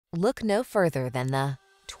Look no further than the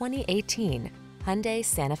 2018 Hyundai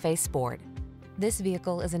Santa Fe Sport. This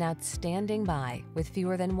vehicle is an outstanding buy with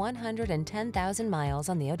fewer than 110,000 miles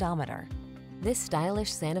on the odometer. This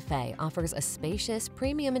stylish Santa Fe offers a spacious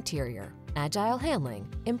premium interior, agile handling,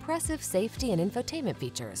 impressive safety and infotainment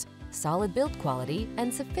features, solid build quality,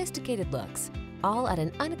 and sophisticated looks, all at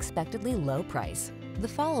an unexpectedly low price. The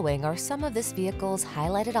following are some of this vehicle's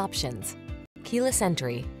highlighted options: keyless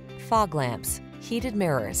entry, fog lamps, heated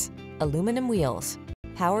mirrors, aluminum wheels,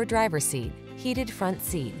 power driver's seat, heated front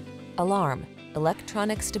seat, alarm,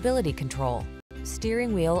 electronic stability control,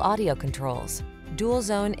 steering wheel audio controls, dual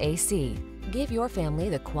zone AC. Give your family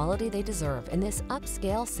the quality they deserve in this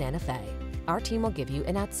upscale Santa Fe. Our team will give you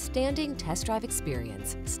an outstanding test drive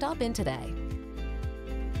experience. Stop in today.